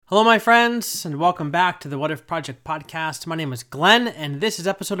Hello, my friends, and welcome back to the What If Project podcast. My name is Glenn, and this is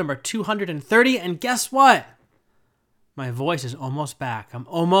episode number 230, and guess what? My voice is almost back. I'm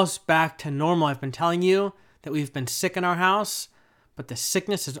almost back to normal. I've been telling you that we've been sick in our house, but the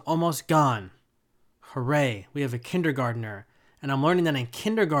sickness is almost gone. Hooray, we have a kindergartner, and I'm learning that in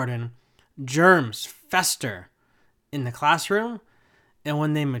kindergarten, germs fester in the classroom, and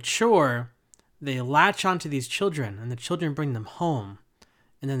when they mature, they latch onto these children, and the children bring them home.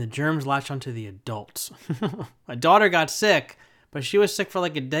 And then the germs latch onto the adults. My daughter got sick, but she was sick for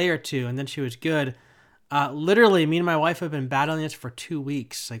like a day or two, and then she was good. Literally, me and my wife have been battling this for 2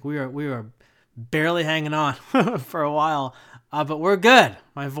 weeks. Like we were barely hanging on for a while, but we're good.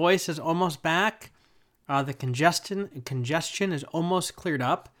 My voice is almost back. The congestion is almost cleared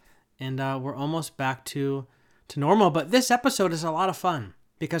up, and we're almost back to normal. But this episode is a lot of fun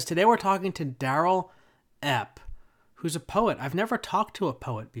because today we're talking to Daryl Epp, who's a poet. I've never talked to a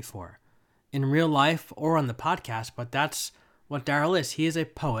poet before in real life or on the podcast, but that's what Daryl is. He is a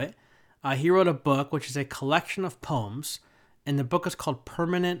poet. He wrote a book, which is a collection of poems, and the book is called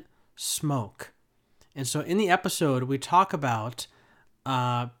Permanent Smoke. And so in the episode, we talk about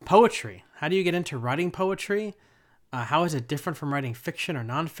poetry. How do you get into writing poetry? How is it different from writing fiction or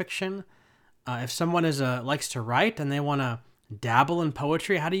nonfiction? If someone likes to write and they want to dabble in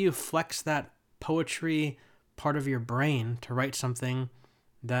poetry, how do you flex that poetry part of your brain to write something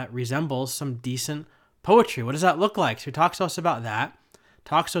that resembles some decent poetry? What does that look like? So he talks to us about that,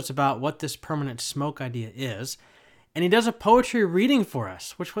 talks to us about what this permanent smoke idea is, and he does a poetry reading for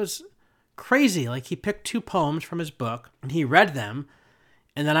us, which was crazy. Like, he picked 2 poems from his book and he read them,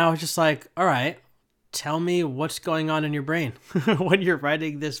 and then I was just like, all right, tell me what's going on in your brain when you're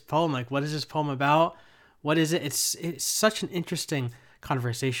writing this poem. Like, what is this poem about? What is it? It's such an interesting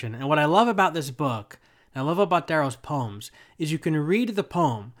conversation. And what I love about this book, and I love about Daryl's poems, is you can read the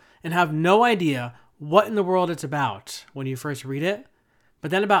poem and have no idea what in the world it's about when you first read it.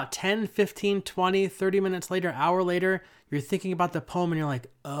 But then about 10, 15, 20, 30 minutes later, hour later, you're thinking about the poem and you're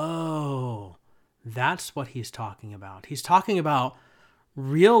like, oh, that's what he's talking about. He's talking about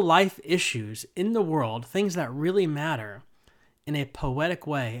real life issues in the world, things that really matter, in a poetic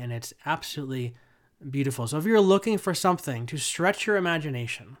way, and it's absolutely beautiful. So if you're looking for something to stretch your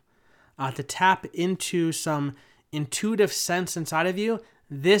imagination, to tap into some intuitive sense inside of you,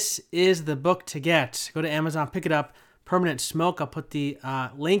 this is the book to get. Go to Amazon, pick it up, Permanent Smoke. I'll put the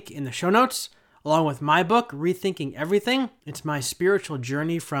link in the show notes, along with my book, Rethinking Everything. It's my spiritual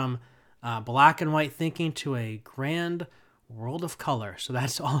journey from black and white thinking to a grand world of color. So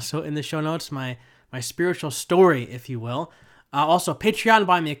that's also in the show notes, my spiritual story, if you will. Also, Patreon,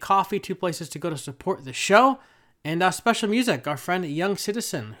 buy me a coffee, 2 places to go to support the show. And special music, our friend Young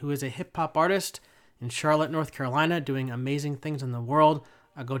Citizen, who is a hip-hop artist in Charlotte, North Carolina, doing amazing things in the world.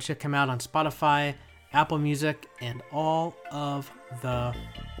 Go check him out on Spotify, Apple Music, and all of the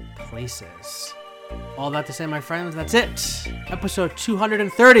places. All that to say, my friends, that's it. Episode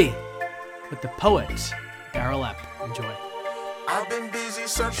 230 with the poet, Daryl Epp. Enjoy. I've been busy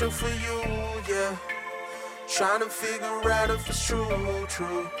searching for you, yeah. Trying to figure out if it's true.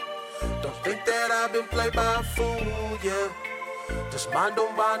 Don't think that I've been played by a fool, yeah. Just mind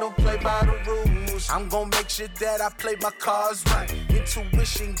don't buy, don't play by the rules. I'm gonna make sure that I play my cards right.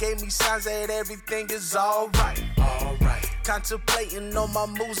 Intuition gave me signs that everything is alright. Contemplating on my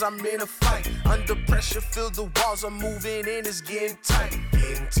moves, I'm in a fight. Under pressure, feel the walls are moving and it's getting tight.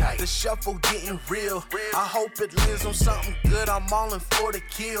 The shuffle getting real. I hope it lives on something good. I'm all in for the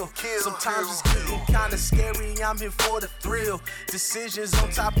kill. Sometimes it's getting kinda scary. I'm here for the thrill. Decisions on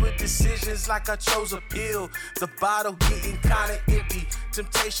top of decisions, like I chose a pill. The bottle getting kinda empty.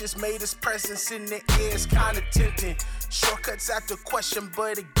 Temptations made its presence in the air. It's kinda tempting. Shortcuts after question,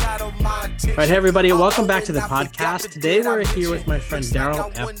 but it got on my attention. All right, hey everybody, welcome back to the podcast. Today we're here with my friend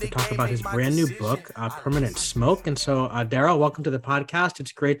Daryl Epp to talk about his brand new book, Permanent Smoke. And so, Daryl, welcome to the podcast.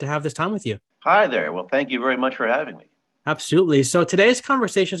 It's great to have this time with you. Hi there. Well, thank you very much for having me. Absolutely. So today's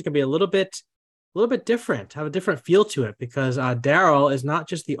conversation is going to be a little bit different, have a different feel to it, because Daryl is not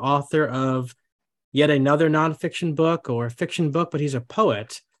just the author of yet another nonfiction book or a fiction book, but he's a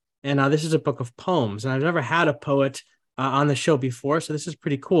poet. And this is a book of poems. And I've never had a poet on the show before, so this is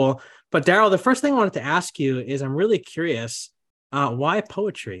pretty cool. But Daryl, the first thing I wanted to ask you is, I'm really curious, why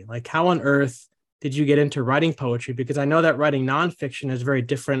poetry? Like, how on earth did you get into writing poetry? Because I know that writing nonfiction is very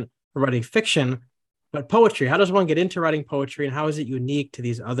different from writing fiction, but poetry, how does one get into writing poetry, and how is it unique to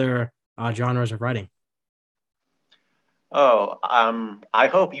these other genres of writing? Oh, I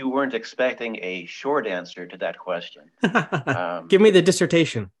hope you weren't expecting a short answer to that question. Give me the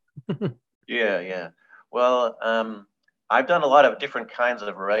dissertation. Yeah. Well, I've done a lot of different kinds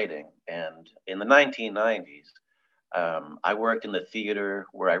of writing, and in the 1990s, I worked in the theater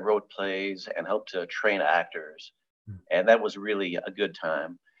where I wrote plays and helped to train actors, and that was really a good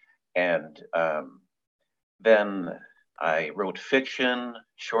time. And then I wrote fiction,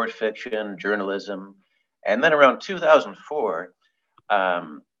 short fiction, journalism, and then around 2004,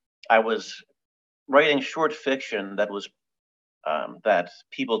 I was writing short fiction that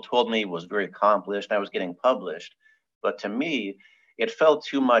people told me was very accomplished, and I was getting published. But to me, it felt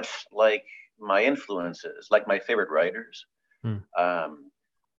too much like my influences, like my favorite writers, Mm.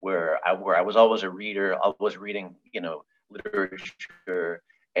 where I was always a reader. I was reading, literature,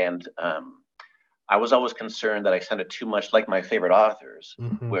 and I was always concerned that I sounded too much like my favorite authors,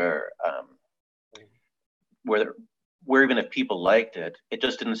 Mm-hmm. where where even if people liked it, it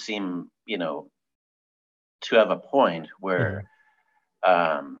just didn't seem, to have a point where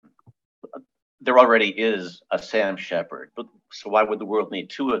um, there already is a Sam Shepard. But so why would the world need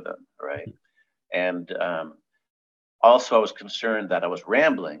two of them, right? And also, I was concerned that I was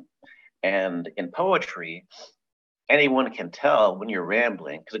rambling, and in poetry, anyone can tell when you're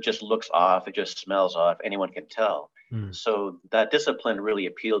rambling because it just looks off, it just smells off. Anyone can tell. Mm. So that discipline really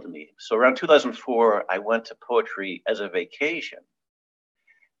appealed to me. So around 2004, I went to poetry as a vacation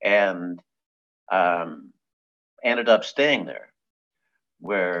and ended up staying there.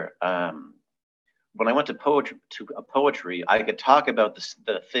 Where when I went to poetry, I could talk about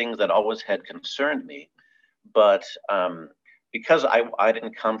the things that always had concerned me, but because I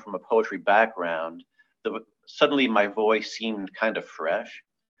didn't come from a poetry background, suddenly my voice seemed kind of fresh.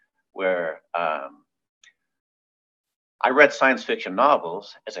 Where I read science fiction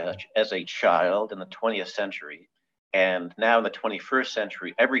novels as a child in the 20th century, and now in the 21st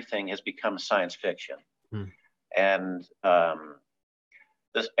century, everything has become science fiction. Mm. And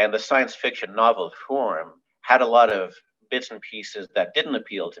the science fiction novel form had a lot of bits and pieces that didn't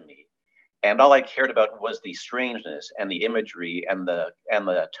appeal to me, and all I cared about was the strangeness and the imagery and the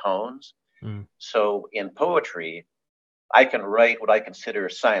tones. Mm. So in poetry, I can write what I consider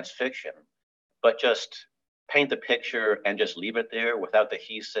science fiction, but just paint the picture and just leave it there without the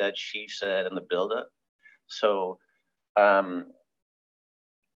he said, she said, and the buildup. So um,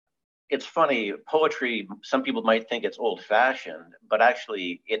 it's funny, poetry, some people might think it's old fashioned, but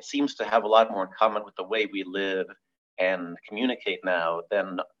actually it seems to have a lot more in common with the way we live and communicate now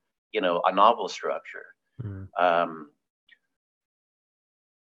than, a novel structure. Mm.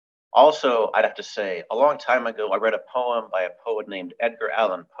 Also, I'd have to say, a long time ago, I read a poem by a poet named Edgar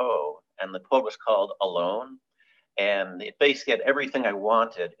Allan Poe, and the poem was called Alone. And it basically had everything I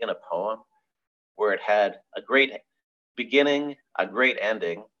wanted in a poem, where it had a great beginning, a great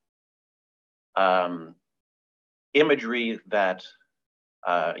ending, imagery that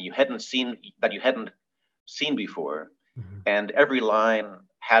you hadn't seen before, Mm-hmm. and every line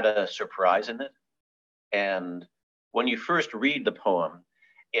had a surprise in it. And when you first read the poem,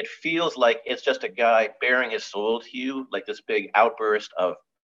 it feels like it's just a guy bearing his soul to you, like this big outburst of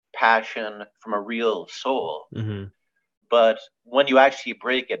passion from a real soul. Mm-hmm. But when you actually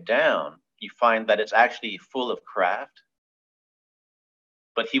break it down, you find that it's actually full of craft.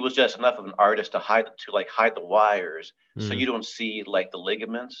 But he was just enough of an artist to hide the wires, so Mm. you don't see like the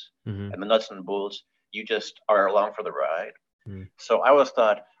ligaments Mm-hmm. and the nuts and bolts. You just are along for the ride. Mm. So I always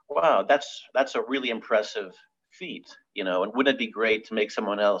thought, wow, that's a really impressive feat, and wouldn't it be great to make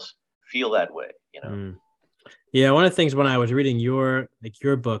someone else feel that way? Mm. Yeah, one of the things when I was reading your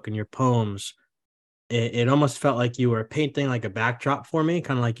book and your poems, it almost felt like you were painting like a backdrop for me,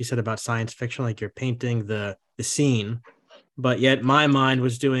 kind of like you said about science fiction, like you're painting the scene, but yet my mind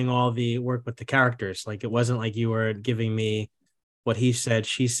was doing all the work with the characters. Like it wasn't like you were giving me what he said,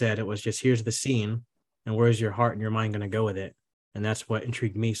 she said. It was just, here's the scene, and where's your heart and your mind going to go with it? And that's what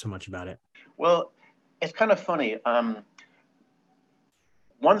intrigued me so much about it. Well, it's kind of funny.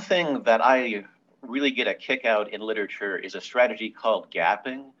 One thing that I really get a kick out in literature is a strategy called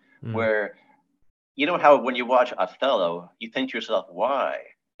gapping, Mm. where you know how when you watch Othello, you think to yourself, why?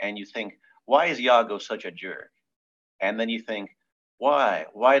 And you think, why is Iago such a jerk? And then you think, why?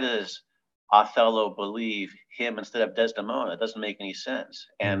 Why does Othello believe him instead of Desdemona? It doesn't make any sense.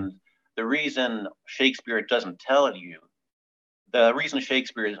 Mm. And the reason Shakespeare doesn't tell you, the reason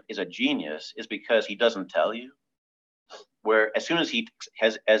Shakespeare is a genius is because he doesn't tell you. Where as soon as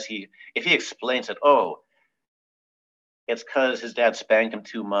if he explains it, oh, it's because his dad spanked him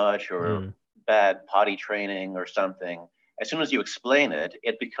too much or Mm. bad potty training or something. As soon as you explain it,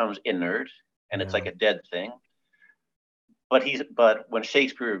 it becomes inert and it's Yeah. like a dead thing. But when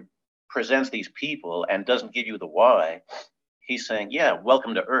Shakespeare presents these people and doesn't give you the why, he's saying, yeah,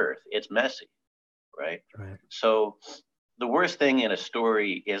 welcome to Earth. It's messy, right? Right. So the worst thing in a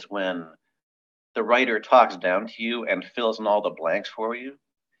story is when the writer talks down to you and fills in all the blanks for you.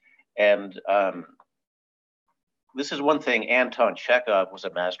 And this is one thing Anton Chekhov was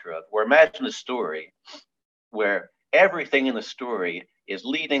a master of. Where imagine a story where everything in the story is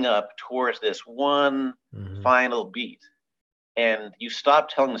leading up towards this one final beat, and you stop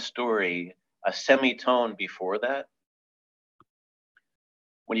telling the story a semitone before that.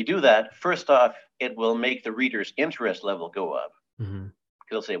 When you do that, first off, it will make the reader's interest level go up. Mm-hmm.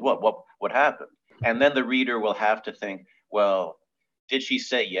 They'll say, what happened? And then the reader will have to think, well, did she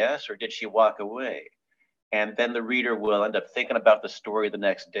say yes or did she walk away? And then the reader will end up thinking about the story the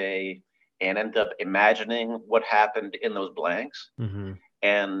next day and end up imagining what happened in those blanks. Mm-hmm.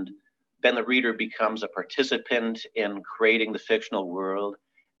 And then the reader becomes a participant in creating the fictional world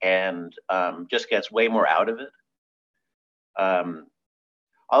and just gets way more out of it.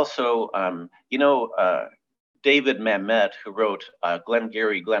 Also, David Mamet, who wrote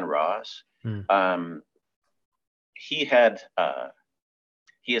Glengarry Glen Ross, he has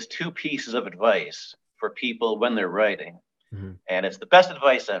two pieces of advice for people when they're writing, and it's the best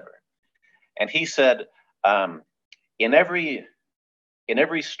advice ever. And he said, in every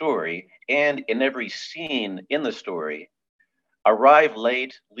story and in every scene in the story, arrive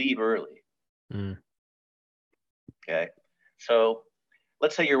late, leave early. Okay, so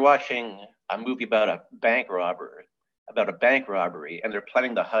let's say you're watching a movie about a bank robbery, and they're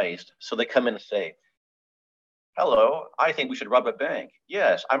planning the heist. So they come in and say, hello, I think we should rob a bank.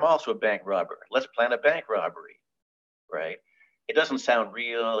 Yes, I'm also a bank robber. Let's plan a bank robbery, right? It doesn't sound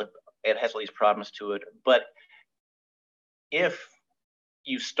real. It has all these problems to it. But if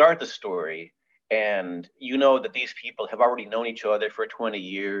you start the story and you know that these people have already known each other for 20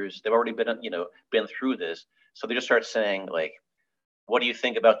 years, they've already been through this. So they just start saying, like, what do you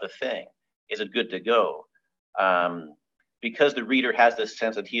think about the thing? Is it good to go? Because the reader has this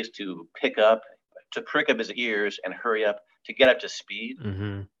sense that he has to prick up his ears and hurry up to get up to speed.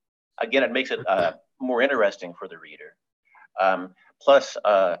 Again, it makes it more interesting for the reader. Plus,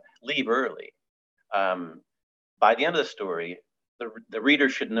 leave early. By the end of the story, the reader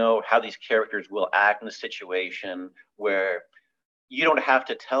should know how these characters will act in a situation where you don't have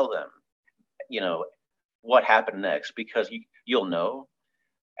to tell them, what happened next, because you'll know.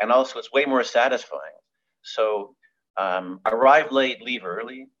 And also, it's way more satisfying. So arrive late, leave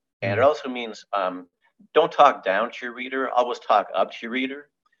early. And it also means don't talk down to your reader, always talk up to your reader,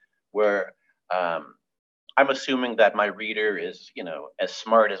 where I'm assuming that my reader is, as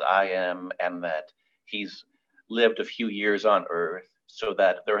smart as I am, and that he's lived a few years on Earth, so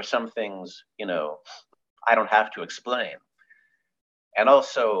that there are some things, I don't have to explain. And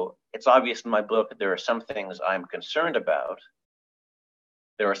also, it's obvious in my book that there are some things I'm concerned about.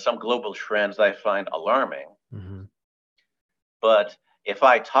 There are some global trends that I find alarming. But if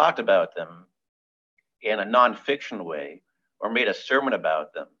I talked about them in a nonfiction way or made a sermon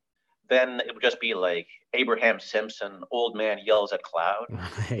about them, then it would just be like Abraham Simpson, old man yells at cloud,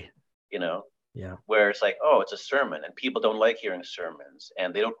 Yeah. Where it's like, oh, it's a sermon, and people don't like hearing sermons,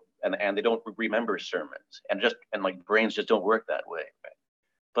 and they don't remember sermons, and like brains just don't work that way. Right?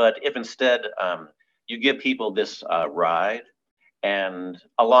 But if instead you give people this ride, and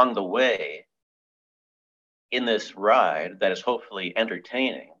along the way, in this ride that is hopefully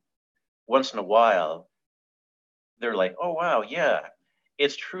entertaining, once in a while, they're like, oh, wow, yeah,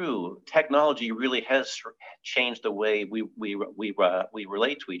 it's true. Technology really has changed the way we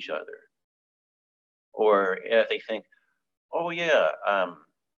relate to each other. Or if they think, oh, yeah,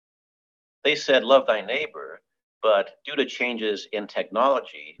 they said love thy neighbor, but due to changes in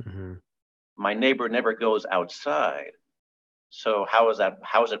technology, my neighbor never goes outside. So how is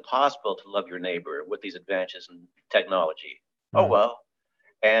it possible to love your neighbor with these advances in technology? Oh, well.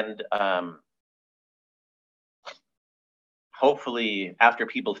 And hopefully after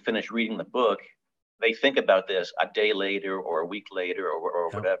people finish reading the book, they think about this a day later or a week later or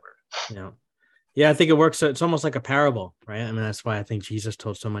whatever. Yeah, I think it works. It's almost like a parable, right? I mean, that's why I think Jesus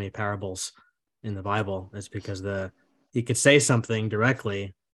told so many parables in the Bible. It's because he could say something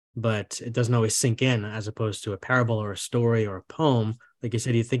directly, but it doesn't always sink in, as opposed to a parable or a story or a poem. Like you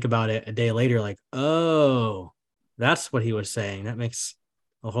said, you think about it a day later, like, oh, that's what he was saying. That makes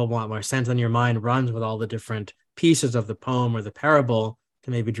a whole lot more sense. And your mind runs with all the different pieces of the poem or the parable to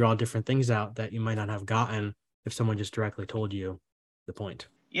maybe draw different things out that you might not have gotten if someone just directly told you the point.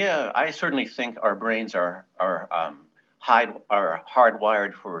 Yeah, I certainly think our brains are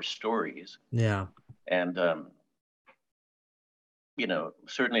hardwired for stories. Yeah. And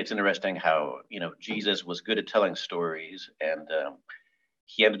certainly it's interesting how, Jesus was good at telling stories, and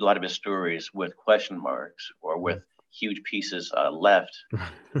he ended a lot of his stories with question marks or with huge pieces left,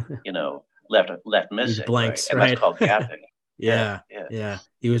 left These missing, right? blanks, And that's right? called gapping. Yeah, Yeah. yeah.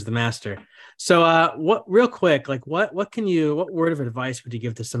 He was the master. So what real quick, like what word of advice would you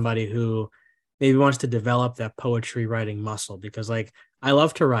give to somebody who maybe wants to develop that poetry writing muscle? Because like I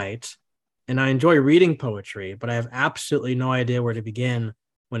love to write and I enjoy reading poetry, but I have absolutely no idea where to begin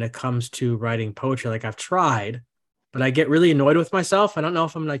when it comes to writing poetry. Like I've tried, but I get really annoyed with myself. I don't know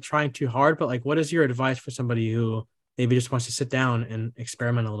if I'm like trying too hard, but like what is your advice for somebody who maybe just wants to sit down and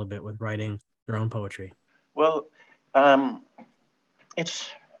experiment a little bit with writing their own poetry? Well, um, it's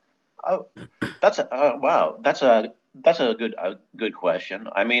oh, that's a wow. That's a good question.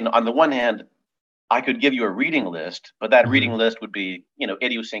 I mean, on the one hand, I could give you a reading list, but that reading Mhm. list would be,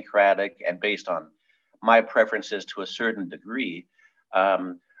 idiosyncratic and based on my preferences to a certain degree.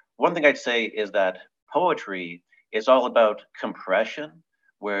 Um, One thing I'd say is that poetry is all about compression,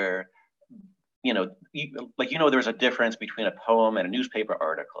 where, there's a difference between a poem and a newspaper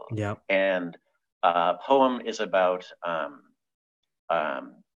article. Yeah. And a poem is about um,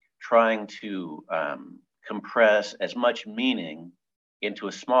 trying to compress as much meaning into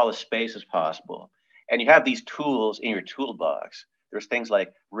as small a space as possible. And you have these tools in your toolbox. There's things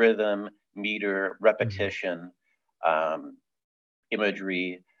like rhythm, meter, Mhm. repetition, um,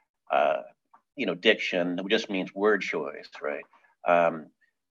 imagery, uh, diction, which just means word choice, right? Um,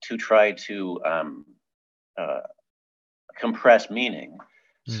 to try to uh, compress meaning.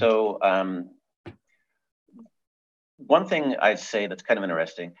 Mm. So one thing I'd say that's kind of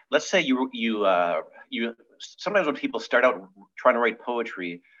interesting. Let's say you sometimes when people start out trying to write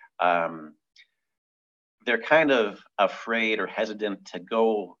poetry, um, they're kind of afraid or hesitant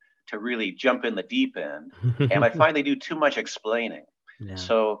to really jump in the deep end, and I find they do too much explaining. Yeah.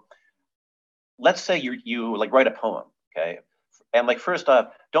 So let's say you like write a poem, okay, and like first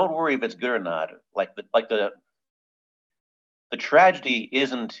off, don't worry if it's good or not. The tragedy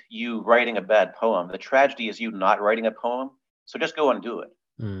isn't you writing a bad poem. The tragedy is you not writing a poem. So just go and do it.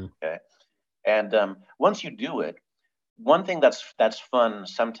 Mm. Okay. And once you do it, one thing that's fun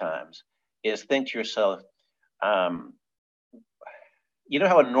sometimes is think to yourself, um, you know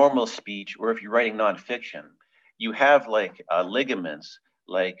how a normal speech, or if you're writing nonfiction, you have like ligaments,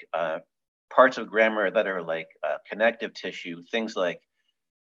 like parts of grammar that are like connective tissue, things like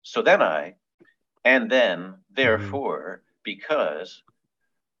so then I, and then Mhm. therefore because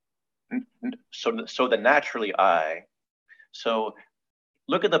so the naturally I. So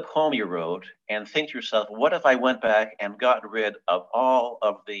look at the poem you wrote and think to yourself, what if I went back and got rid of all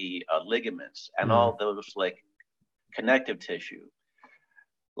of the ligaments and Mm. all those like connective tissue?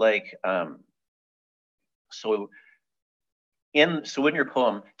 Like, so in your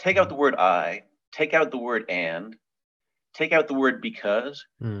poem, take out Mm. the word I, take out the word and, take out the word because.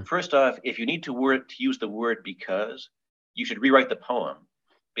 Mm. First off, if you need to use the word because, you should rewrite the poem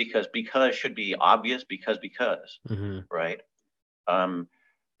because should be obvious because, Mhm. right? Um,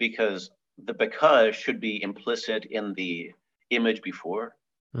 because the because should be implicit in the image before,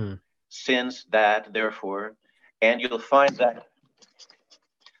 Mm. since, that, therefore. And you'll find that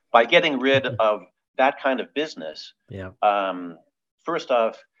by getting rid of that kind of business, Yeah. um, first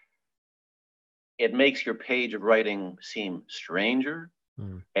off, it makes your page of writing seem stranger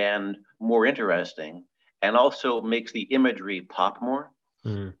Mm. and more interesting, and also makes the imagery pop more.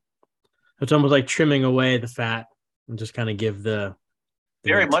 Mm. It's almost like trimming away the fat and just kind of give the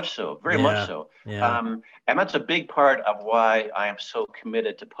Very meat. much so, very much Yeah. so. Yeah. And that's a big part of why I am so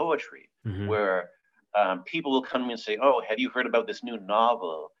committed to poetry, Hmm. where people will come to me and say, "Oh, have you heard about this new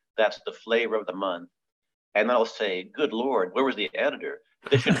novel? That's the flavor of the month." And then I'll say, "Good Lord, where was the editor?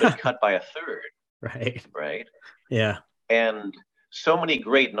 This should have been cut by a third," Right. right? Yeah. And so many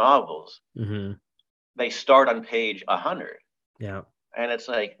great novels, Hmm. they start on page 100. Yeah. And it's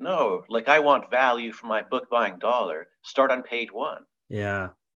like, no, like I want value for my book buying dollar. Start on page one,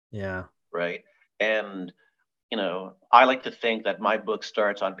 Yeah. Yeah. right? And I like to think that my book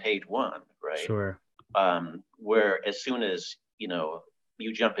starts on page one, right? Sure. Where as soon as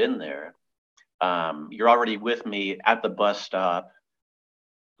you jump in there, you're already with me at the bus stop,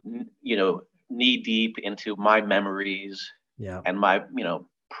 knee deep into my memories Yeah. and my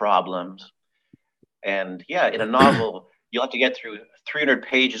problems. And yeah, in a novel, you'll have to get through 300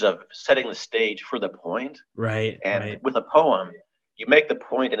 pages of setting the stage for the point. Right. And Right. with a poem, you make the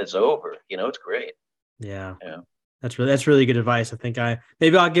point and it's over. It's great. Yeah. Yeah. That's really good advice. I think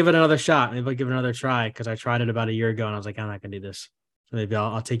maybe I'll give it another shot. Maybe I'll give it another try because I tried it about a year ago and I was like, I'm not gonna do this. So maybe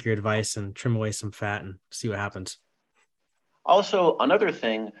I'll take your advice and trim away some fat and see what happens. Also, another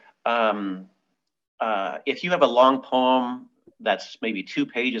thing, um, if you have a long poem that's maybe 2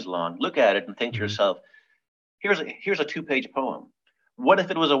 pages long, look at it and think to Hmm. yourself, here's a 2-page poem. What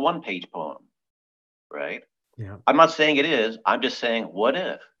if it was a 1-page poem, right? Yeah. I'm not saying it is. I'm just saying, what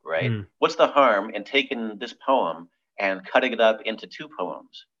if, right? What's the harm in taking this poem and cutting it up into 2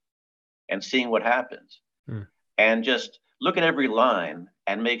 poems and seeing what happens? And just look at every line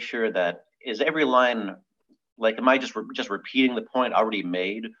and make sure that is every line like, am I just repeating the point already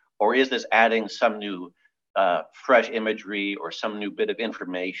made, or is this adding some new fresh imagery or some new bit of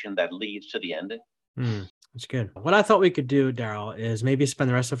information that leads to the ending? That's good. What I thought we could do, Daryl, is maybe spend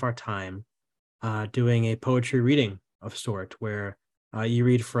the rest of our time doing a poetry reading of sort, where you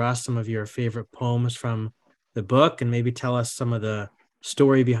read for us some of your favorite poems from the book, and maybe tell us some of the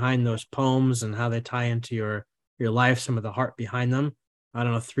story behind those poems and how they tie into your life, some of the heart behind them. I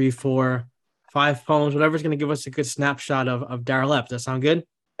don't know, 3, 4, 5 poems, whatever's going to give us a good snapshot of Daryl Epp. Does that sound good?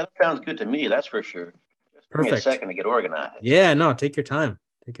 That sounds good to me. That's for sure. Just give me a second to get organized. Yeah, no, take your time.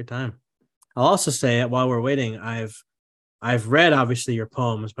 Take your time. I'll also say, while we're waiting, I've read obviously your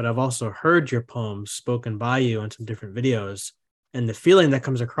poems, but I've also heard your poems spoken by you in some different videos, and the feeling that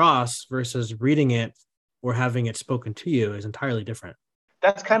comes across versus reading it or having it spoken to you is entirely different.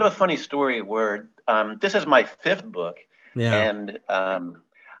 That's kind of a funny story where this is my 5th book. Yeah. And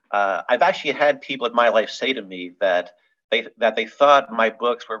I've actually had people in my life say to me that they thought my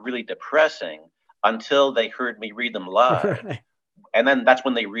books were really depressing until they heard me read them live. Right. And then that's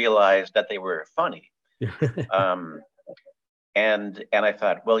when they realized that they were funny. And I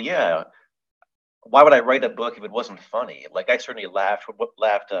thought, well, yeah, why would I write a book if it wasn't funny? Like, I certainly laughed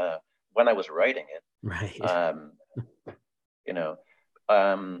when I was writing it. Right. You know,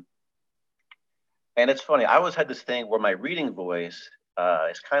 and it's funny. I always had this thing where my reading voice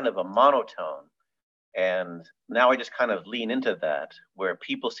is kind of a monotone. And now I just kind of lean into that, where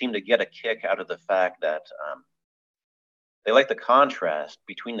people seem to get a kick out of the fact that they like the contrast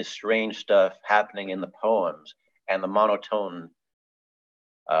between the strange stuff happening in the poems and the monotone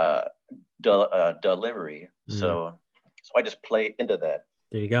delivery. So I just play into that.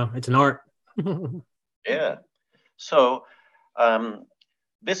 There you go. It's an art. Yeah. So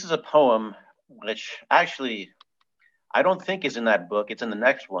this is a poem which actually I don't think is in that book. It's in the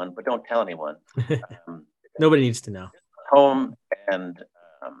next one, but don't tell anyone. Nobody needs to know. Poem, and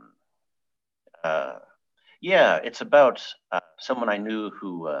yeah, it's about someone I knew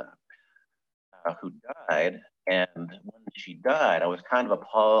who died, and when she died, I was kind of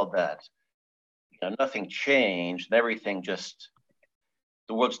appalled that nothing changed, and everything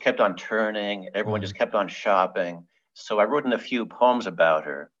the world just kept on turning. Everyone just kept on shopping. So I wrote in a few poems about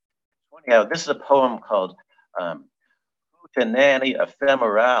her. Yeah, this is a poem called Hootenanny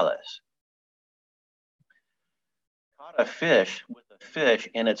Ephemeralis. Caught a fish with a fish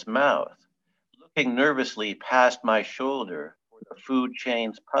in its mouth, looking nervously past my shoulder for the food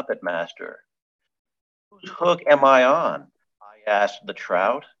chain's puppet master. Whose hook am I on? I asked the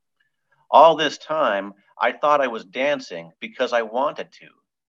trout. All this time, I thought I was dancing because I wanted to.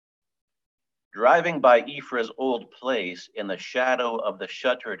 Driving by Ephra's old place in the shadow of the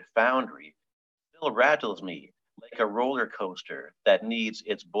shuttered foundry still rattles me like a roller coaster that needs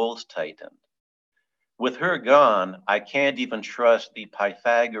its bolts tightened. With her gone, I can't even trust the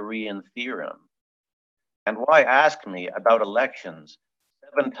Pythagorean theorem. And why ask me about elections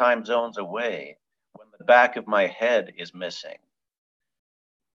 7 time zones away when the back of my head is missing?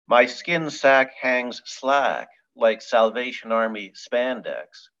 My skin sack hangs slack like Salvation Army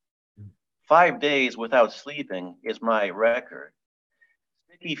spandex. 5 days without sleeping is my record.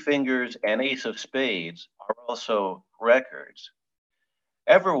 Sticky fingers and ace of spades are also records.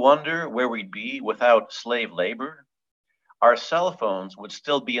 Ever wonder where we'd be without slave labor? Our cell phones would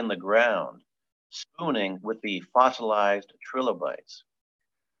still be in the ground, spooning with the fossilized trilobites.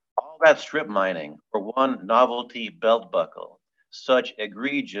 All that strip mining for one novelty belt buckle, such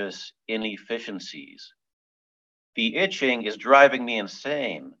egregious inefficiencies. The itching is driving me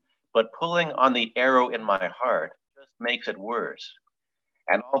insane, but pulling on the arrow in my heart just makes it worse.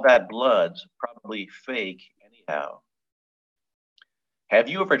 And all that blood's probably fake anyhow. Have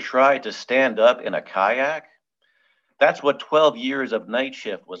you ever tried to stand up in a kayak? That's what 12 years of night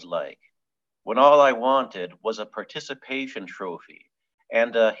shift was like, when all I wanted was a participation trophy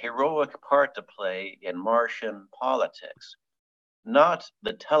and a heroic part to play in Martian politics. Not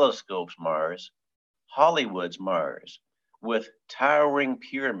the telescope's Mars, Hollywood's Mars, with towering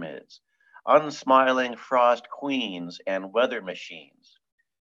pyramids, unsmiling frost queens, and weather machines.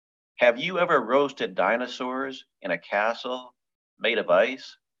 Have you ever roasted dinosaurs in a castle made of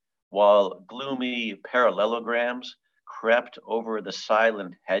ice, while gloomy parallelograms crept over the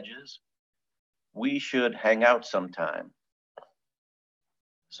silent hedges? We should hang out sometime.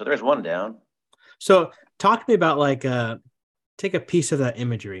 So there's one down. So talk to me about like take a piece of that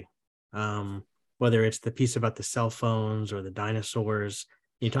imagery, whether it's the piece about the cell phones or the dinosaurs.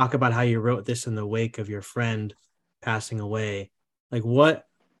 You talk about how you wrote this in the wake of your friend passing away. Like what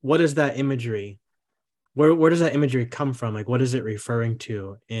is that imagery? Where does that imagery come from? Like what is it referring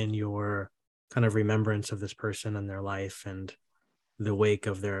to in your kind of remembrance of this person and their life and the wake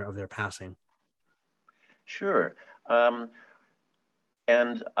of their passing? Sure. Um,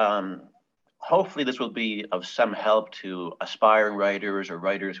 and hopefully this will be of some help to aspiring writers or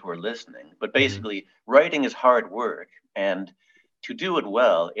writers who are listening. But Mhm. basically, writing is hard work. And to do it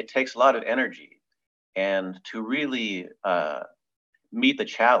well, it takes a lot of energy. And to really meet the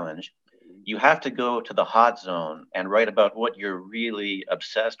challenge, you have to go to the hot zone and write about what you're really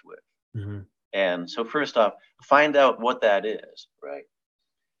obsessed with. Mhm. And so, first off, find out what that is, right?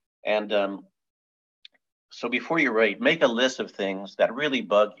 And so, before you write, make a list of things that really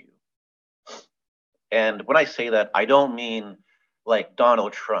bug you. And when I say that, I don't mean like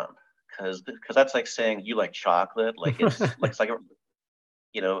Donald Trump, because that's like saying you like chocolate. Like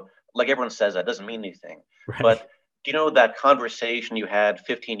you know, like everyone says that doesn't mean anything. Right. But do you know that conversation you had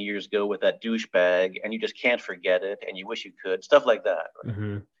 15 years ago with that douchebag, and you just can't forget it, and you wish you could, stuff like that, right?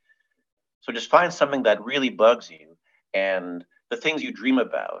 Mhm. So just find something that really bugs you, and the things you dream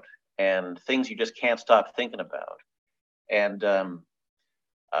about, and things you just can't stop thinking about. And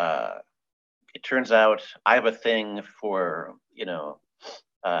uh, it turns out I have a thing for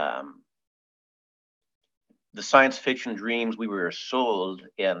um, the science fiction dreams we were sold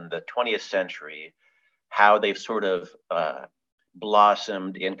in the 20th century, how they've sort of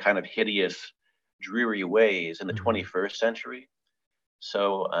blossomed in kind of hideous, dreary ways in the Mhm. 21st century.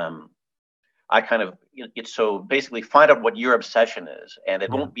 So I kind of it's so basically find out what your obsession is, and it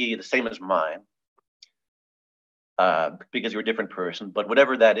Yeah. won't be the same as mine because you're a different person. But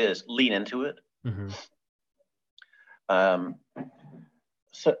whatever that is, lean into it. Mhm. Um,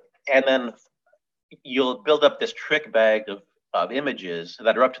 so and then you'll build up this trick bag of images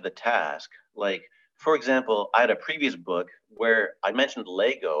that are up to the task. Like, for example, I had a previous book where I mentioned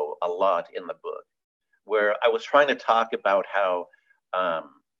Lego a lot in the book, where I was trying to talk about how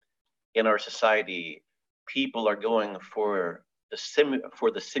in our society, people are going for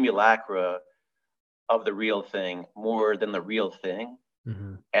the simulacra of the real thing more than the real thing,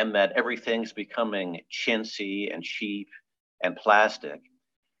 Mhm. and that everything's becoming chintzy and cheap and plastic.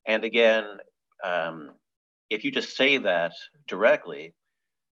 And again, um, if you just say that directly,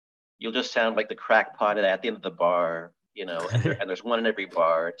 you'll just sound like the crackpot at the end of the bar, and there's one in every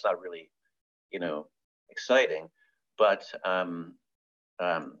bar. It's not really, exciting. But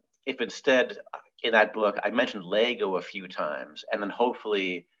if instead in that book I mentioned Lego a few times, and then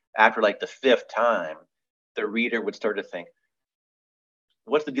hopefully after like the fifth time, the reader would start to think,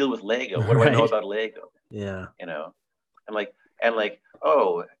 "What's the deal with Lego? What do I know Right. about Lego?" Yeah. You know, and like,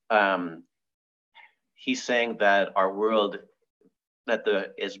 oh, he's saying that our world that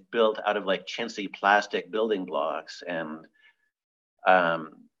the is built out of like chintzy plastic building blocks, and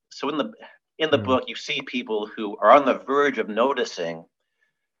so in the Mm. book you see people who are on the verge of noticing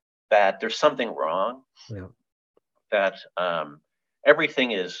that there's something wrong, Yeah. that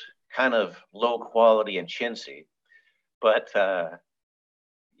everything is kind of low quality and chintzy, but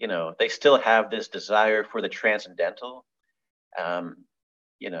they still have this desire for the transcendental, um,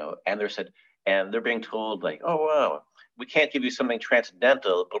 and they're being told like, oh wow, we can't give you something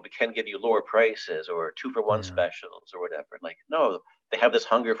transcendental, but we can give you lower prices or 2-for-1 Yeah. specials or whatever. Like, no, they have this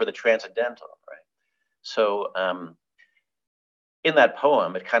hunger for the transcendental, right? So in that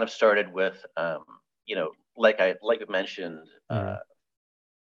poem, it kind of started with, like I mentioned, Mm.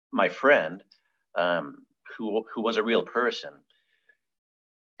 my friend, who was a real person,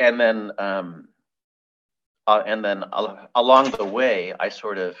 and then along the way, I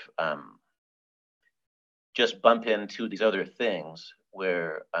sort of just bump into these other things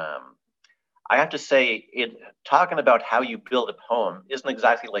where I have to say, it talking about how you build a poem isn't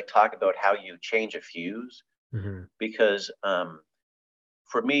exactly like talking about how you change a fuse, Mhm. because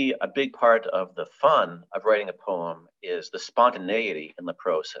for me, a big part of the fun of writing a poem is the spontaneity in the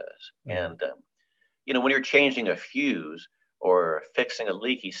process. Yeah. And when you're changing a fuse or fixing a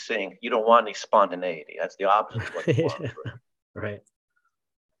leaky sink, you don't want any spontaneity. That's the opposite of what you want. Right. Right? Right.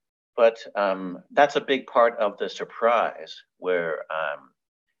 But that's a big part of the surprise, where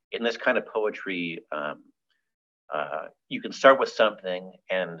in this kind of poetry, you can start with something,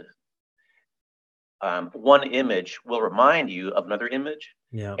 and one image will remind you of another image,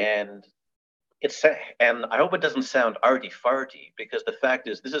 Yeah. and it's and I hope it doesn't sound arty farty, because the fact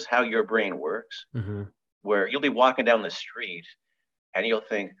is this is how your brain works, Mhm. where you'll be walking down the street and you'll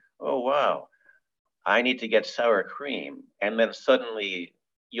think, oh wow, I need to get sour cream. And then suddenly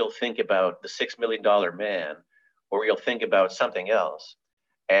you'll think about the $6 million man, or you'll think about something else.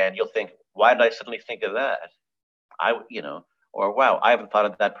 And you'll think, why did I suddenly think of that? Or wow, I haven't thought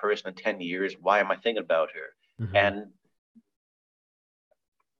of that person in 10 years. Why am I thinking about her? Mm-hmm. And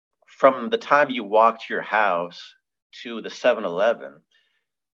from the time you walk to your house to the 7-Eleven,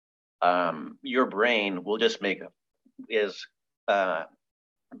 your brain will just is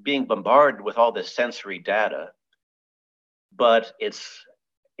being bombarded with all this sensory data, but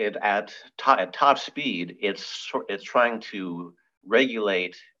at top speed. It's trying to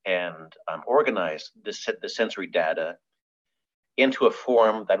regulate and organize the sensory data into a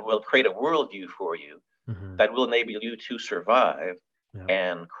form that will create a worldview for you, Mm-hmm. that will enable you to survive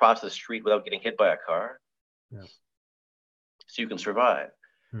and cross the street without getting hit by a car. Yeah. So you can survive.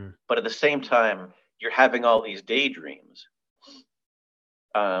 Hmm. But at the same time, you're having all these daydreams.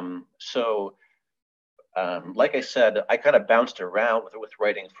 Like I said, I kind of bounced around with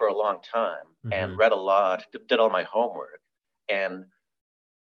writing for a long time and read a lot, did all my homework. And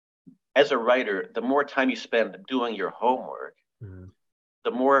as a writer, the more time you spend doing your homework,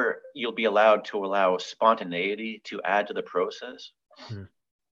 the more you'll be allowed to allow spontaneity to add to the process.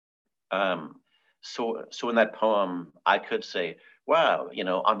 So in that poem, I could say, wow,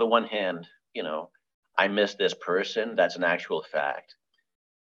 on the one hand, I miss this person. That's an actual fact.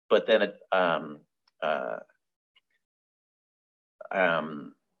 But then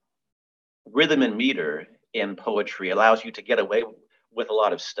rhythm and meter in poetry allows you to get away with a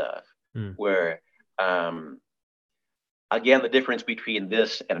lot of stuff. Where, again, the difference between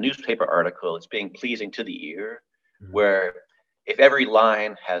this and a newspaper article is being pleasing to the ear, where if every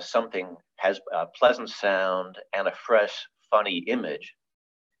line has a pleasant sound and a fresh, funny image,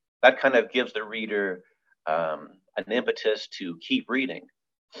 that kind of gives the reader an impetus to keep reading.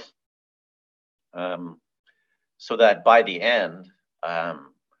 So that by the end,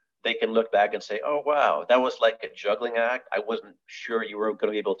 they can look back and say, oh, wow, that was like a juggling act. I wasn't sure you were going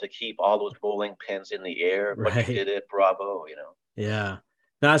to be able to keep all those bowling pins in the air, but you did it. Bravo, Yeah.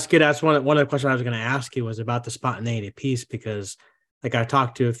 No, that's good. That's one of the questions I was going to ask you was about the spontaneity piece, because like I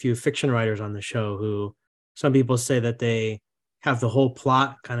talked to a few fiction writers on the show who some people say that they have the whole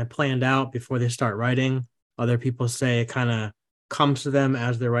plot kind of planned out before they start writing. Other people say it kind of comes to them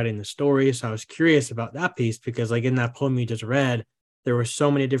as they're writing the story. So I was curious about that piece because like in that poem you just read, there were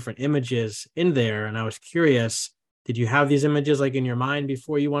so many different images in there. And I was curious, did you have these images like in your mind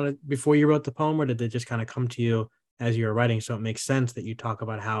before you wrote the poem, or did they just kind of come to you as you were writing? So it makes sense that you talk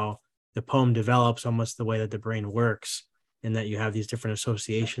about how the poem develops almost the way that the brain works, and that you have these different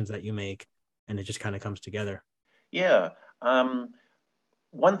associations that you make and it just kind of comes together. Yeah.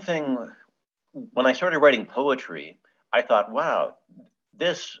 One thing, when I started writing poetry, I thought, wow,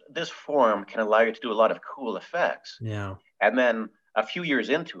 this form can allow you to do a lot of cool effects. Yeah. And then a few years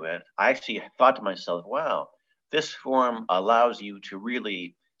into it, I actually thought to myself, wow, this form allows you to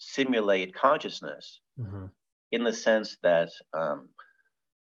really simulate consciousness in the sense that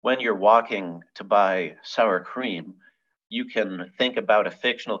when you're walking to buy sour cream, you can think about a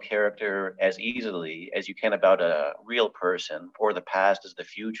fictional character as easily as you can about a real person, or the past as the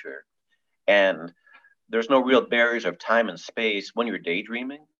future. And there's no real barriers of time and space when you're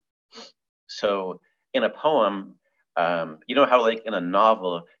daydreaming. So in a poem, you know how like in a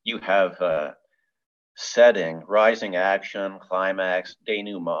novel, you have setting, rising action, climax,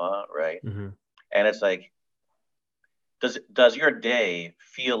 denouement, right? And it's like, does your day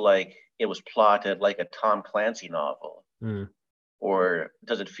feel like it was plotted like a Tom Clancy novel? Or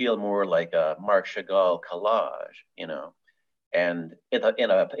does it feel more like a Marc Chagall collage, And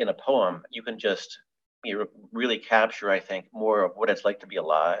in a poem, you can just really capture, I think, more of what it's like to be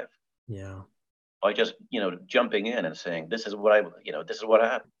alive. Yeah. By just, jumping in and saying, this is what happened.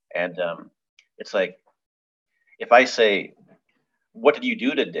 And it's like, if I say, what did you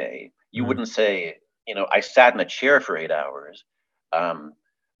do today? You wouldn't say, I sat in a chair for 8 hours.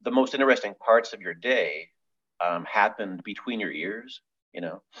 The most interesting parts of your day happened between your ears,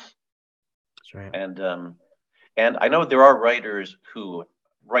 That's right. And I know there are writers who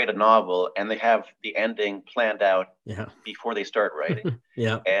write a novel and they have the ending planned out before they start writing.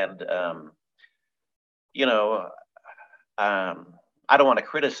 And I don't want to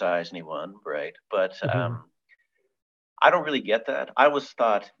criticize anyone, right? But I don't really get that. I always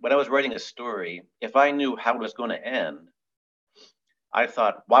thought when I was writing a story, if I knew how it was going to end, I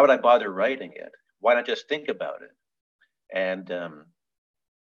thought, why would I bother writing it? Why not just think about it? And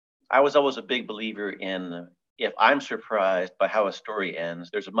I was always a big believer in, if I'm surprised by how a story ends,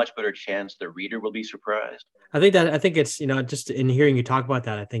 there's a much better chance the reader will be surprised. I think it's, just in hearing you talk about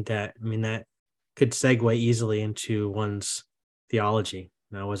that, I think that, that could segue easily into one's theology.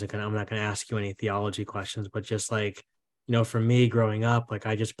 And I'm not gonna ask you any theology questions, but just like, for me growing up, like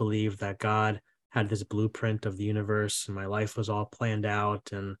I just believed that God had this blueprint of the universe and my life was all planned out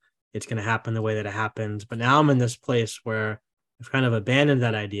and it's gonna happen the way that it happens. But now I'm in this place where I've kind of abandoned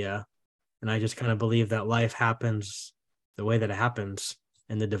that idea and I just kind of believe that life happens the way that it happens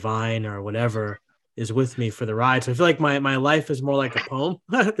and the divine or whatever is with me for the ride. So I feel like my life is more like a poem,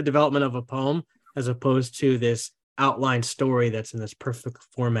 the development of a poem, as opposed to this outline story that's in this perfect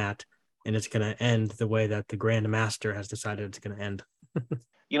format and it's going to end the way that the Grand Master has decided it's going to end.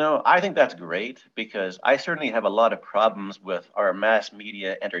 I think that's great because I certainly have a lot of problems with our mass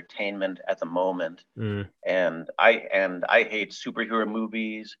media entertainment at the moment. And I hate superhero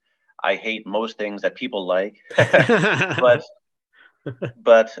movies. I hate most things that people like.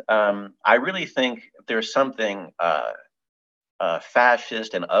 but I really think there's something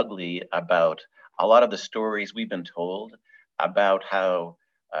fascist and ugly about a lot of the stories we've been told about how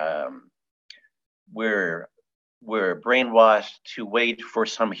we're brainwashed to wait for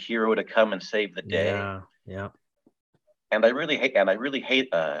some hero to come and save the day. Yeah. And I really hate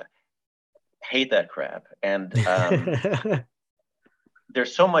that crap. And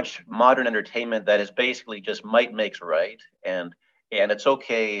there's so much modern entertainment that is basically just might makes right, and it's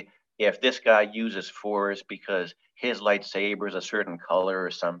okay if this guy uses force because his lightsaber is a certain color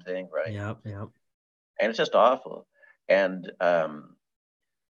or something, right? Yeah. And it's just awful. And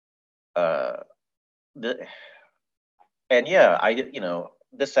this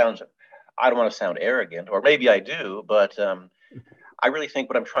sounds, I don't want to sound arrogant, or maybe I do, but I really think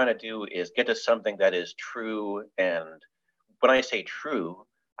what I'm trying to do is get to something that is true. And when I say true,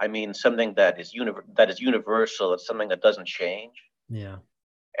 I mean something that is universal. It's something that doesn't change. Yeah.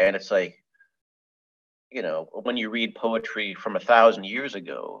 And it's like, when you read poetry from 1,000 years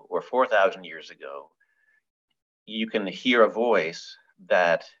ago or 4,000 years ago, you can hear a voice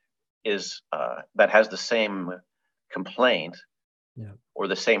that is that has the same complaint, or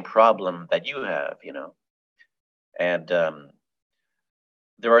the same problem that you have, and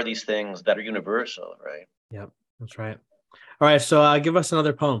there are these things that are universal, right? Yep, that's right. All right, so give us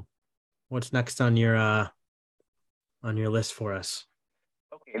another poem. What's next on your list for us?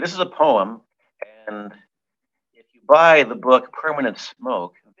 Okay, this is a poem, and if you buy the book Permanent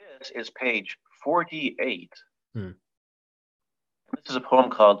Smoke, this is page 48. This is a poem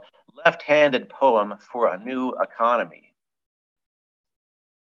called Left-Handed Poem for a New Economy.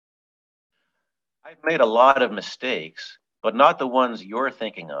 I've made a lot of mistakes, but not the ones you're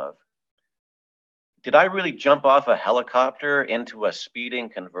thinking of. Did I really jump off a helicopter into a speeding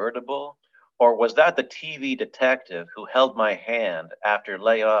convertible? Or was that the TV detective who held my hand after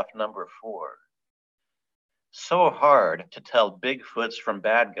layoff number 4? So hard to tell Bigfoots from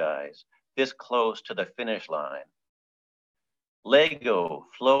bad guys this close to the finish line. Lego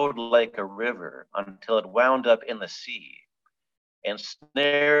flowed like a river until it wound up in the sea,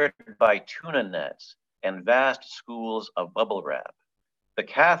 ensnared by tuna nets and vast schools of bubble wrap. The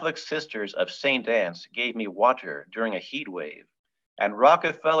Catholic Sisters of St. Anne's gave me water during a heat wave, and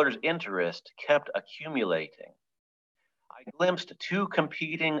Rockefeller's interest kept accumulating. I glimpsed 2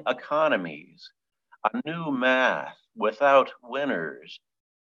 competing economies, a new math without winners,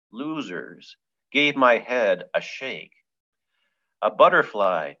 losers, gave my head a shake. A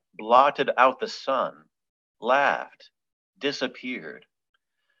butterfly blotted out the sun, laughed, disappeared.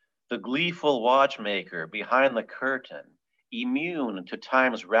 The gleeful watchmaker behind the curtain, immune to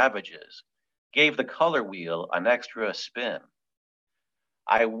time's ravages, gave the color wheel an extra spin.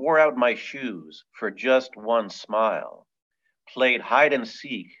 I wore out my shoes for just one smile, played hide and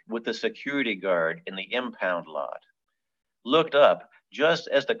seek with the security guard in the impound lot, looked up just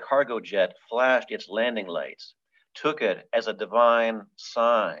as the cargo jet flashed its landing lights, took it as a divine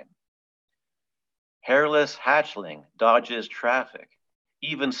sign. Hairless hatchling dodges traffic,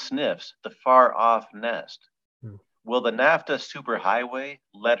 even sniffs the far-off nest. Will the NAFTA superhighway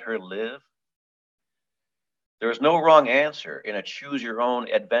let her live? There is no wrong answer in a choose-your-own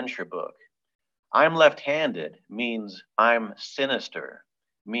adventure book. I'm left-handed means I'm sinister,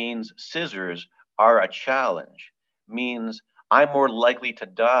 means scissors are a challenge, means I'm more likely to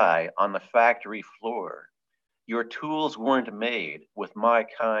die on the factory floor. Your tools weren't made with my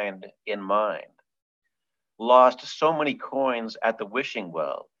kind in mind. Lost so many coins at the wishing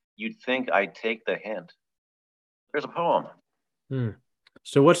well, you'd think I'd take the hint. There's a poem.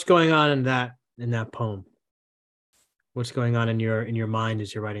 So what's going on in that poem? What's going on in your mind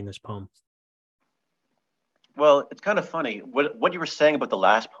as you're writing this poem? Well, it's kind of funny. What you were saying about the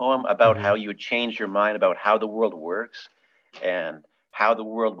last poem, about how you would change your mind about how the world works and how the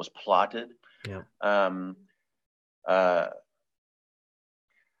world was plotted. Yeah. Um, uh,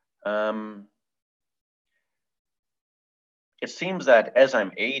 it seems that as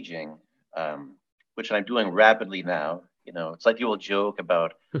I'm aging, which I'm doing rapidly now, it's like the old joke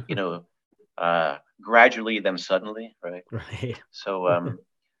about, you know, gradually then suddenly, right? Right. So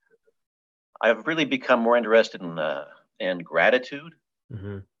I've really become more interested in gratitude,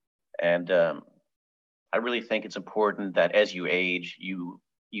 Hmm. and I really think it's important that as you age, you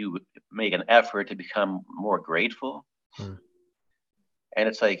make an effort to become more grateful. Mm. And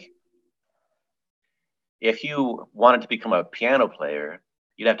it's like if you wanted to become a piano player,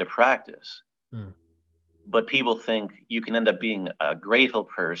 you'd have to practice. Mm. But people think you can end up being a grateful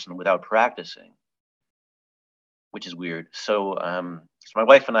person without practicing, which is weird. So my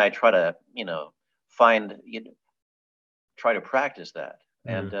wife and I try to, find, try to practice that.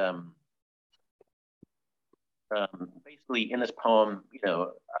 Mm. And basically, in this poem,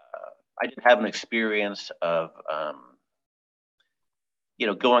 I did have an experience of,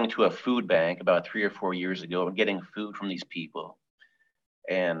 going to a food bank about 3 or 4 years ago and getting food from these people.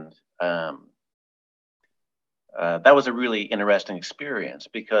 And that was a really interesting experience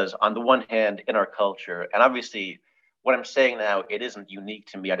because, on the one hand, in our culture, and obviously, what I'm saying now, it isn't unique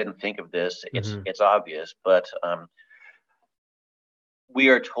to me. I didn't think of this. It's Hmm. it's obvious, but we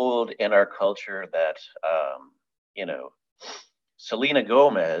are told in our culture that you know Selena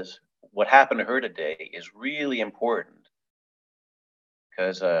Gomez, what happened to her today is really important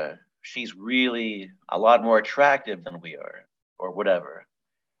because she's really a lot more attractive than we are, or whatever.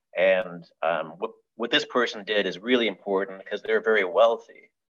 And what this person did is really important because they're very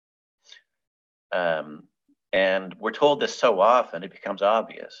wealthy. Um, and we're told this so often, it becomes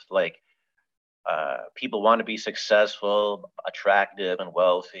obvious. Like people want to be successful, attractive, and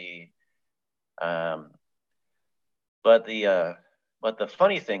wealthy. Um, but the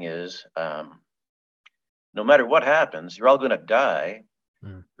funny thing is, no matter what happens, you're all going to die.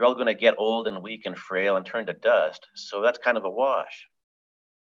 Mm. You're all going to get old and weak and frail and turn to dust. So that's kind of a wash.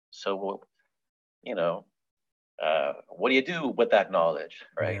 So you know, what do you do with that knowledge,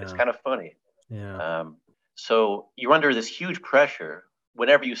 right? It's Yeah. kind of funny. Yeah. Um, so you're under this huge pressure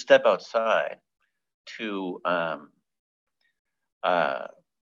whenever you step outside to, uh,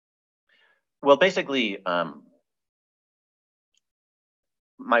 well, basically,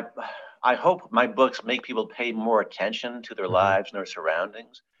 my I hope my books make people pay more attention to their Hmm. lives and their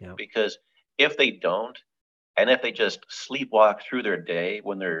surroundings, Yeah. because if they don't, and if they just sleepwalk through their day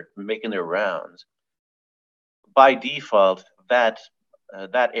when they're making their rounds, by default, that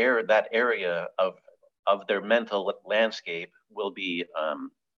area of their mental landscape will be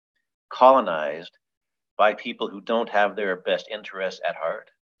colonized by people who don't have their best interests at heart.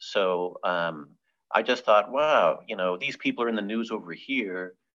 So I just thought, wow, these people are in the news over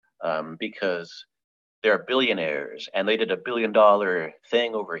here because they're billionaires and they did $1 billion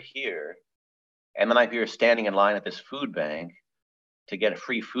thing over here. And then I'm here standing in line at this food bank to get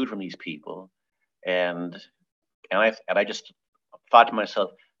free food from these people. And and I just thought to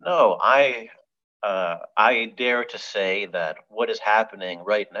myself, no, I dare to say that what is happening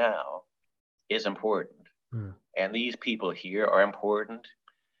right now is important, Mm. and these people here are important,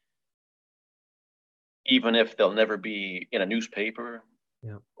 even if they'll never be in a newspaper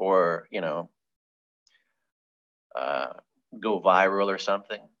Yeah. or uh, go viral or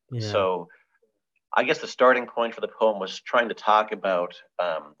something. Yeah. So I guess the starting point for the poem was trying to talk about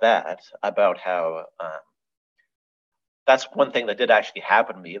about how that's one thing that did actually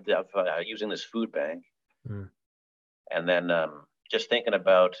happen to me of using this food bank. Mm. And then just thinking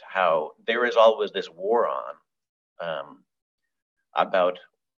about how there is always this war on about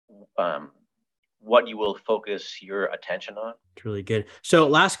um, what you will focus your attention on. It's really good. So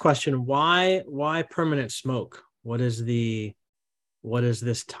last question, why permanent smoke? What does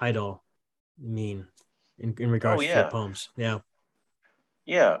this title mean in Oh regards to your yeah, poems? Yeah.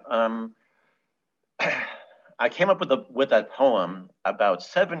 yeah. I came up with that poem about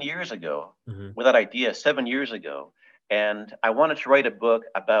 7 years ago, Hmm. with that idea 7 years ago, and I wanted to write a book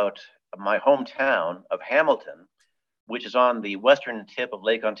about my hometown of Hamilton, which is on the western tip of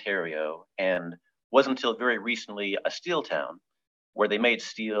Lake Ontario and was until very recently a steel town where they made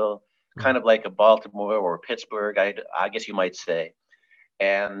steel, Mm. kind of like a Baltimore or Pittsburgh, I guess you might say.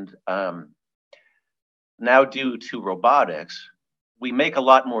 And now, due to robotics, we make a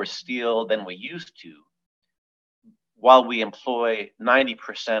lot more steel than we used to, while we employ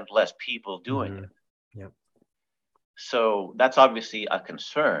 90% less people doing Hmm. it. Yep. So that's obviously a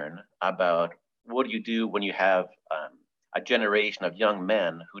concern about what do you do when you have a generation of young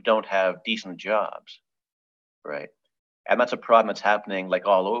men who don't have decent jobs, right? And that's a problem that's happening like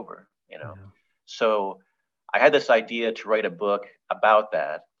all over. you know. Yeah. So I had this idea to write a book about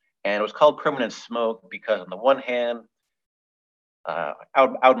that, and it was called Permanent Smoke because on the one hand,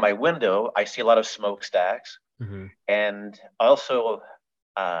 out my window, I see a lot of smokestacks, Mm-hmm. and also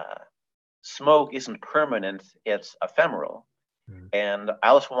smoke isn't permanent; it's ephemeral. Mm-hmm. And I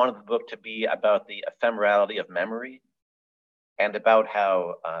also wanted the book to be about the ephemerality of memory, and about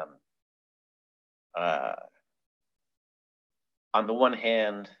how, on the one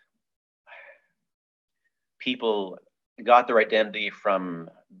hand, people got their identity from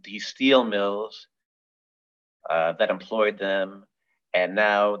these steel mills that employed them, and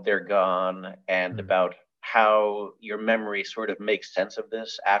now they're gone, and about how your memory sort of makes sense of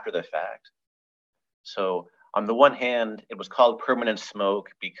this after the fact. So on the one hand, it was called Permanent Smoke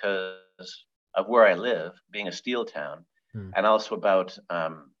because of where I live, being a steel town, and also about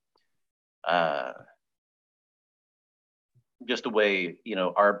just the way, you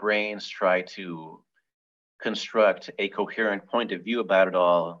know, our brains try to construct a coherent point of view about it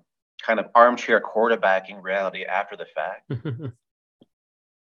all, kind of armchair quarterbacking reality after the fact.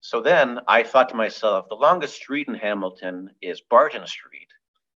 So then I thought to myself, the longest street in Hamilton is Barton Street.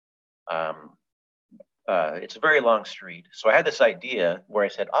 It's a very long street. So I had this idea where I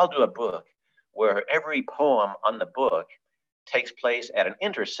said, I'll do a book where every poem on the book takes place at an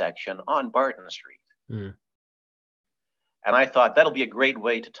intersection on Barton Street. And I thought that'll be a great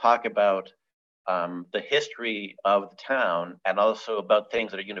way to talk about the history of the town and also about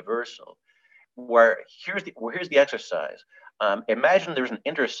things that are universal. Here's the exercise. Imagine there's an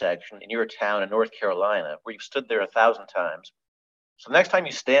intersection in your town in North Carolina where you've stood there 1,000 times. So next time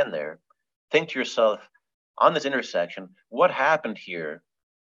you stand there, think to yourself, on this intersection, what happened here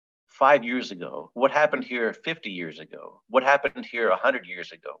 5 years ago? What happened here 50 years ago? What happened here 100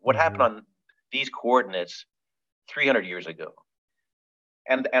 years ago? What happened on these coordinates 300 years ago?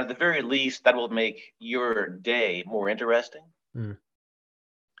 And at the very least, that will make your day more interesting.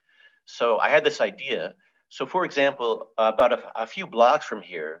 So I had this idea. So for example, about a few blocks from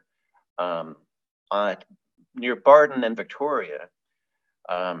here, near Barton and Victoria,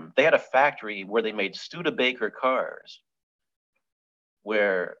 they had a factory where they made Studebaker cars,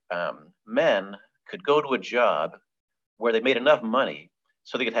 where men could go to a job where they made enough money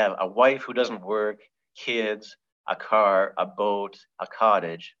so they could have a wife who doesn't work, kids, a car, a boat, a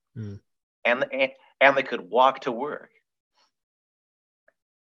cottage, and they could walk to work.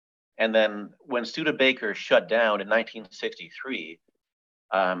 And then when Studebaker shut down in 1963,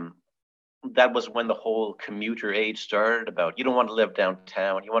 that was when the whole commuter age started about you don't want to live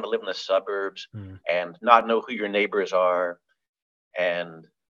downtown, you want to live in the suburbs and not know who your neighbors are. And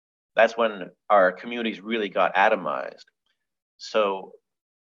that's when our communities really got atomized. So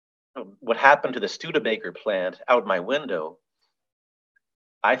what happened to the Studebaker plant out my window,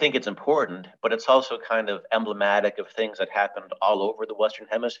 I think it's important, but it's also kind of emblematic of things that happened all over the Western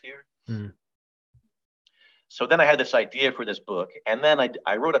Hemisphere. So then I had this idea for this book, and then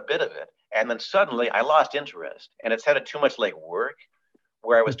I wrote a bit of it, and then suddenly I lost interest, and it sounded too much like work,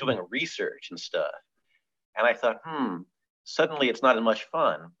 where I was doing research and stuff. And I thought, suddenly it's not as much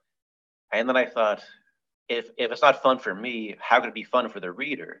fun. And then I thought, if it's not fun for me, how could it be fun for the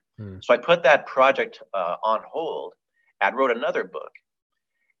reader? So I put that project on hold and wrote another book.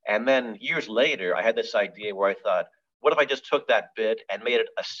 And then years later, I had this idea where I thought, what if I just took that bit and made it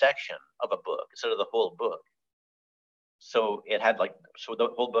a section of a book instead of the whole book? So it had so the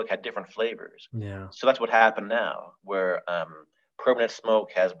whole book had different flavors. Yeah. So that's what happened now, where Permanent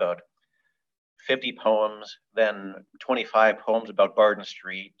Smoke has about 50 poems, then 25 poems about Barton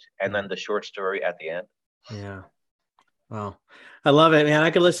Street, and then the short story at the end. Yeah. Wow. I love it, man. I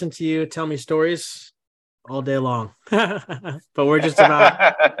could listen to you tell me stories all day long, but we're just about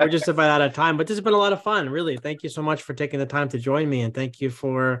out of time, but this has been a lot of fun. Really. Thank you so much for taking the time to join me. And thank you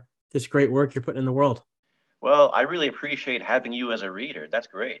for this great work you're putting in the world. Well, I really appreciate having you as a reader. That's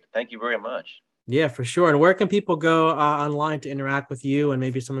great. Thank you very much. Yeah, for sure. And where can people go online to interact with you and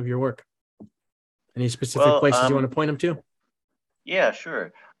maybe some of your work? Any specific places you want to point them to? Yeah,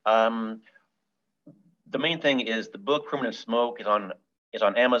 sure. The main thing is the book Permanent Smoke is on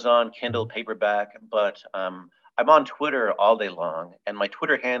Amazon, Kindle, paperback, but I'm on Twitter all day long, and my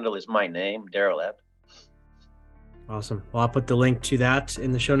Twitter handle is my name, Daryl Epp. Awesome. Well, I'll put the link to that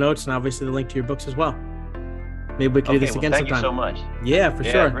in the show notes, and obviously the link to your books as well. Maybe we can do this again sometime. Thank you so much. Yeah, for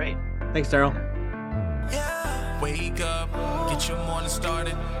sure. Great. Thanks, Daryl. Wake up, get your morning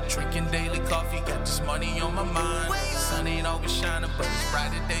started. Drinking daily coffee, got this money on my mind. Sun ain't always shining, but it's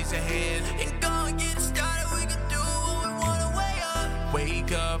brighter days ahead. It's gonna get started, we can do what we wanna.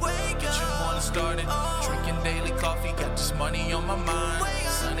 Wake up, get your morning started. Drinking daily coffee, got this money on my mind.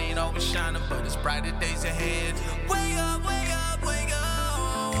 Sun ain't always shining, but it's brighter days ahead. Wake up, wake up, wake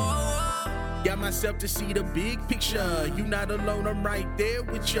up. Got myself to see the big picture. You not alone, I'm right there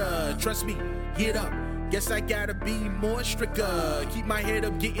with ya. Trust me, get up. Guess I gotta be more stricter. Keep my head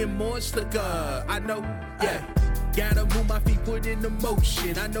up, getting more slicker. I know, yeah. Gotta move my feet, put into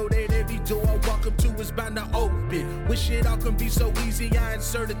motion. I know that every door I walk up to is bound to open. Wish it all can be so easy, I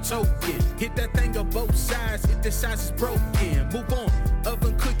insert a token. Hit that thing on both sides, if the size is broken. Move on,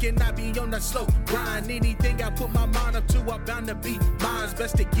 oven cooking, I be on that slow grind. Anything I put my mind up to, I'm bound to be mine's.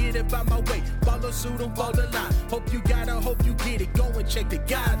 Best to get it by my way, follow suit, don't fall the line. Hope you gotta, hope you get it, go and check the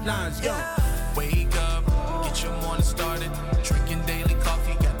guidelines, yo. Wake up, get your morning started. Drinking daily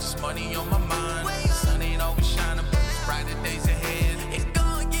coffee, got this money on my mind. Sun ain't always shining, but it's brighter days ahead. It's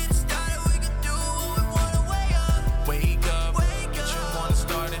gonna get started, we can do what we wanna. Wake up, get your morning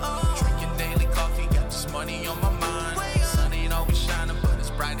started. Drinking daily coffee, got this money on my mind. Sun ain't always shining, but it's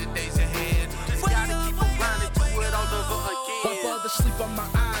brighter days ahead. Just gotta keep on grinding, do it all over again. Wipe all the sleep on my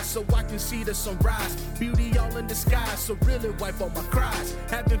eyes so I can see the sunrise. Beauty all in the sky, so really wipe all my cries.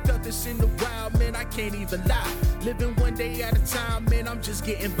 Haven't felt this in a while, man, I can't even lie. Living one day at a time, man, I'm just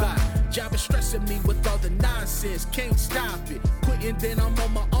getting by. Job is stressing me with all the nonsense, can't stop it. Quitting, then I'm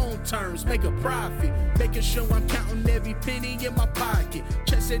on my own terms, make a profit. Making sure I'm counting every penny in my pocket.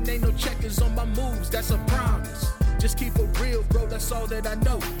 Chessing ain't no checkers on my moves, that's a promise. Just keep it real, bro, that's all that I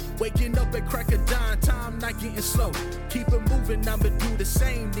know. Waking up at crack of dawn, time not getting slow. Keep it moving, I'ma do the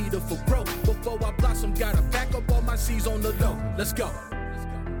same, needed for growth. Before I blossom, gotta back up all my seeds on the low. Let's go.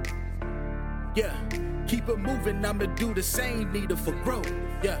 Yeah, keep it moving, I'ma do the same, needed for growth.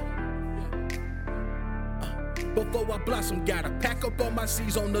 Yeah. Before I blossom, gotta pack up all my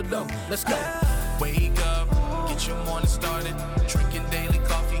seeds on the low. Let's go. Wake up, get your morning started. Drinking daily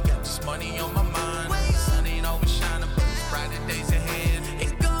coffee, got this money on my mind.